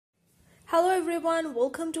Hello everyone,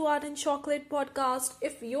 welcome to Art and Chocolate podcast.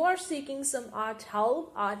 If you are seeking some art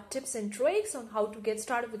help, art tips and tricks on how to get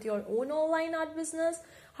started with your own online art business,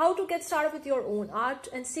 how to get started with your own art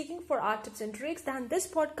and seeking for art tips and tricks, then this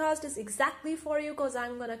podcast is exactly for you because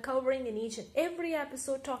I'm going to covering in each and every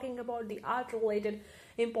episode talking about the art related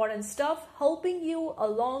important stuff, helping you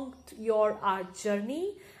along your art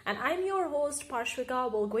journey. And I'm your host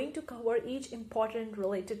Parshvika. We're going to cover each important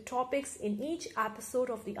related topics in each episode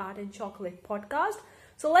of the Art and Chocolate podcast.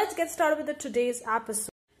 So let's get started with today's episode.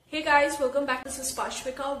 Hey guys, welcome back. This is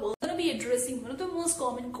Parshvika. We're going to be addressing one of the most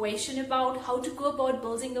common questions about how to go about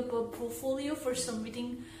building up a portfolio for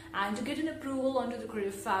submitting and to get an approval onto the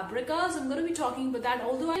Creative Fabrica. So I'm going to be talking about that,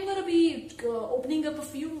 although I'm going to be opening up a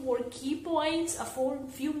few more key points, a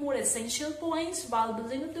few more essential points while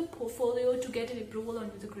building up the portfolio to get an approval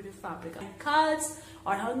onto the Creative Fabrica. Cuts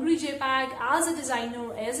or Hungry JPEG as a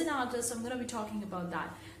designer, as an artist, I'm going to be talking about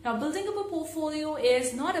that. Now, building up a portfolio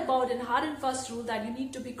is not about a hard and fast rule that you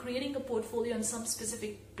need to be creating a portfolio on some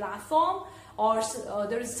specific platform or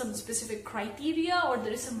there is some specific criteria or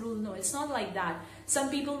there is some rule. No, it's not like that. Some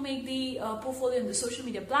people make the portfolio on the social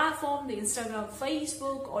media platform, the Instagram,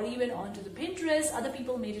 Facebook, or even onto the Pinterest. Other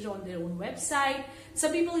people made it on their own website.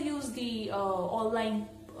 Some people use the online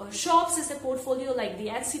shops as a portfolio, like the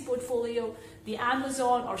Etsy portfolio, the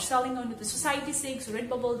Amazon, or selling onto the Society6,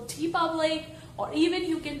 Redbubble, TeePublic, or even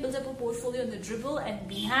you can build up a portfolio on the Dribbble and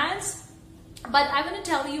Behance. But I'm going to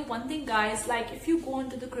tell you one thing, guys, like if you go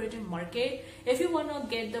into the creative market, if you want to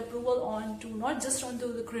get the approval onto not just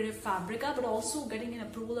onto the Creative Fabrica, but also getting an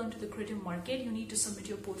approval onto the creative market, you need to submit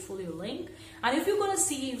your portfolio link. And if you're going to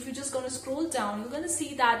see, if you're just going to scroll down, you're going to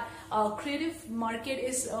see that creative market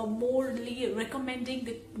is morely recommending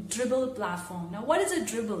the Dribbble platform. Now, what is a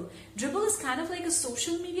Dribbble? Dribbble is kind of like a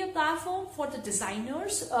social media platform for the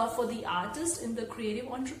designers, for the artists in the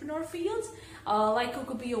creative entrepreneur fields. Like it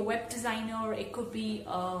could be a web designer, it could be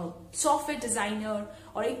a software designer,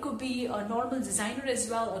 or it could be a normal designer as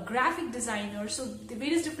well, a graphic designer. So the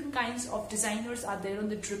various different kinds of designers are there on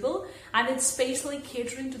the Dribbble, and it's spatially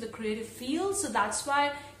catering to the creative field. So that's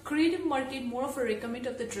why creative market more of a recommend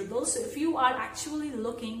of the Dribbble. So if you are actually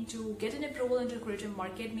looking to get an approval into the creative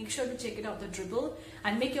market, make sure to check it out, the Dribbble,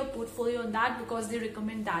 and make your portfolio on that, because they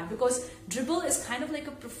recommend that. Because Dribbble is kind of like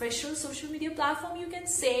a professional social media platform, you can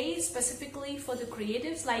say, specifically for the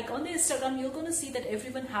creatives. Like on the Instagram, you're going to see that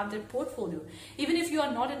everyone have their portfolio. Even if you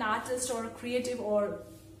are not an artist or a creative or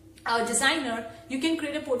a designer, you can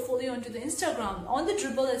create a portfolio onto the Instagram. On the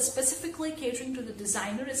Dribbble, it's specifically catering to the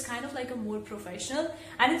designer. It's kind of like a more professional,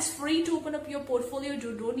 and it's free to open up your portfolio.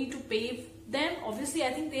 You don't need to pay them. Obviously,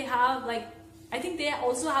 I think they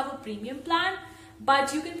also have a premium plan,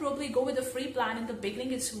 but you can probably go with a free plan in the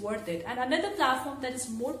beginning. It's worth it. And another platform that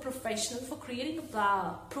is more professional for creating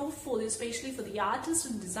a portfolio, especially for the artist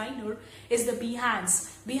and designer, is the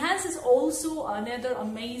Behance. Behance is also another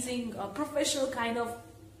amazing professional kind of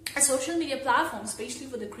a social media platform, especially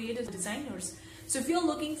for the creative designers. So if you're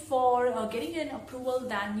looking for getting an approval,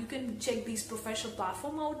 then you can check these professional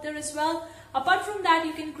platform out there as well. Apart from that,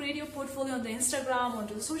 you can create your portfolio on the Instagram,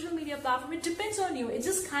 onto the social media platform. It depends on you. It's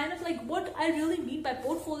just kind of like what I really mean by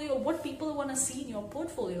portfolio, what people want to see in your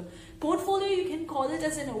portfolio. Portfolio, you can call it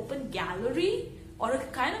as an open gallery, or a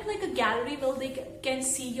kind of like a gallery where they can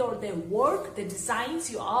see their work, the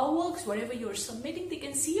designs, your artworks, whatever you're submitting. They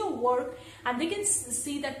can see your work, and they can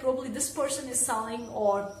see that probably this person is selling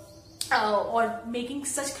or making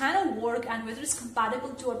such kind of work, and whether it's compatible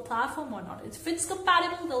to a platform or not. If it's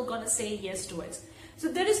compatible, they're gonna say yes to it.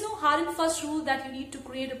 So there is no hard and fast rule that you need to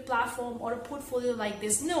create a platform or a portfolio like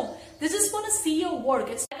this. No, they just want to see your work.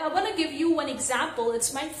 It's like, I want to give you one example.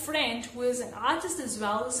 It's my friend who is an artist as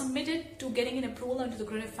well, who submitted to getting an approval onto the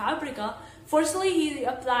Creative Fabrica. Firstly, he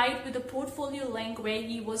applied with a portfolio link where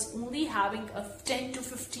he was only having 10 to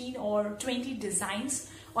 15 or 20 designs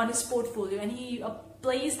on his portfolio, and he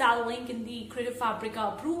placed that link in the Creative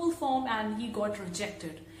Fabrica approval form, and he got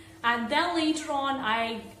rejected. And then later on,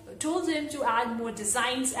 I told him to add more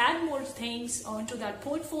designs, add more things onto that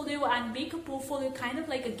portfolio, and make a portfolio kind of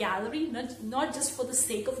like a gallery, not just for the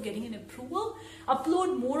sake of getting an approval.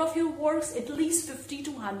 Upload more of your works, at least 50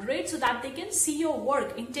 to 100, so that they can see your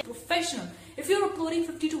work in professional. If you're uploading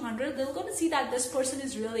 50 to 100, they're going to see that this person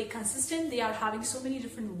is really consistent. They are having so many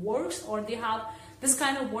different works, or they have this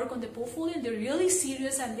kind of work on the portfolio, and they're really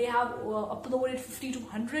serious, and they have uploaded 50 to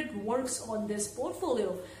 100 works on this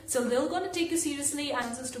portfolio. So they're going to take you seriously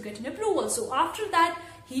and to get an approval. So after that,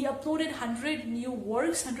 he uploaded 100 new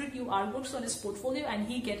works, 100 new artworks on his portfolio, and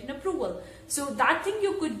he get an approval. So that thing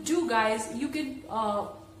you could do, guys, you can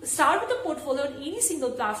start with a portfolio on any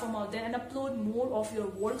single platform out there and upload more of your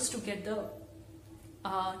works to get the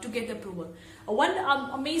approval. One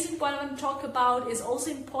amazing point I want to talk about is also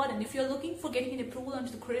important if you're looking for getting an approval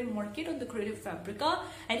onto the Creative Market on the Creative Fabrica,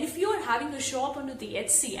 and if you're having a shop onto the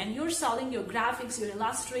Etsy and you're selling your graphics, your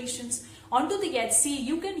illustrations onto the Etsy,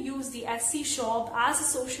 you can use the Etsy shop as a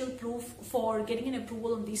social proof for getting an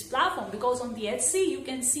approval on these platforms, because on the Etsy you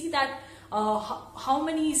can see that how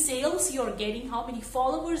many sales you're getting, how many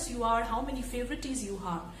followers you are, how many favorites you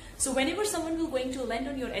have. So whenever someone will going to land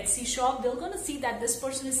on your Etsy shop, they're going to see that this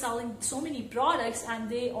person is selling so many products and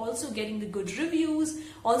they also getting the good reviews,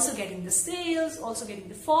 also getting the sales, also getting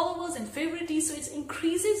the followers and favorites. So it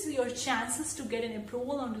increases your chances to get an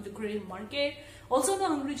approval onto the Creative Market, also the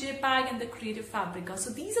Hungry JPEG and the Creative Fabrica.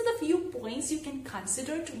 So these are the few points you can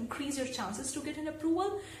consider to increase your chances to get an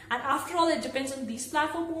approval. And after all, it depends on these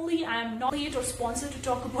platforms only. I am not paid or sponsored to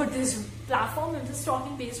talk about this platform. I'm just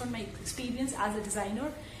talking based on my experience as a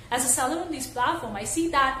designer. As a seller on this platform, I see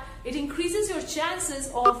that it increases your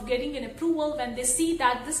chances of getting an approval when they see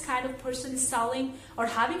that this kind of person is selling or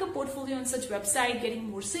having a portfolio on such website, getting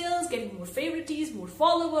more sales, getting more favorites, more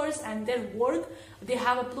followers, and their work. They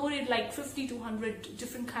have uploaded like 50 to 100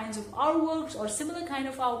 different kinds of artworks or similar kind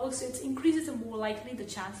of artworks. So it increases the more likely the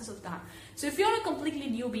chances of that. So if you're a completely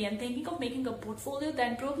newbie and thinking of making a portfolio,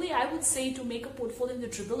 then probably I would say to make a portfolio in the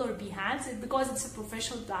Dribbble or Behance, because it's a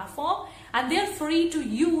professional platform and they're free to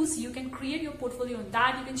use. You can create your portfolio on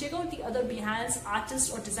that. You can check out the other Behance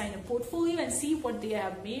artist or designer portfolio and see what they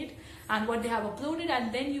have made and what they have uploaded,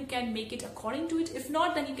 and then you can make it according to it. If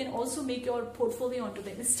not, then you can also make your portfolio onto the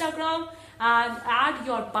Instagram and add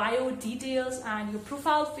your bio details and your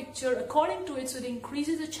profile picture according to it, so it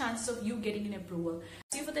increases the chances of you getting an approval.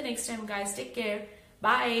 See you for the next time, guys. Take care.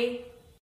 Bye.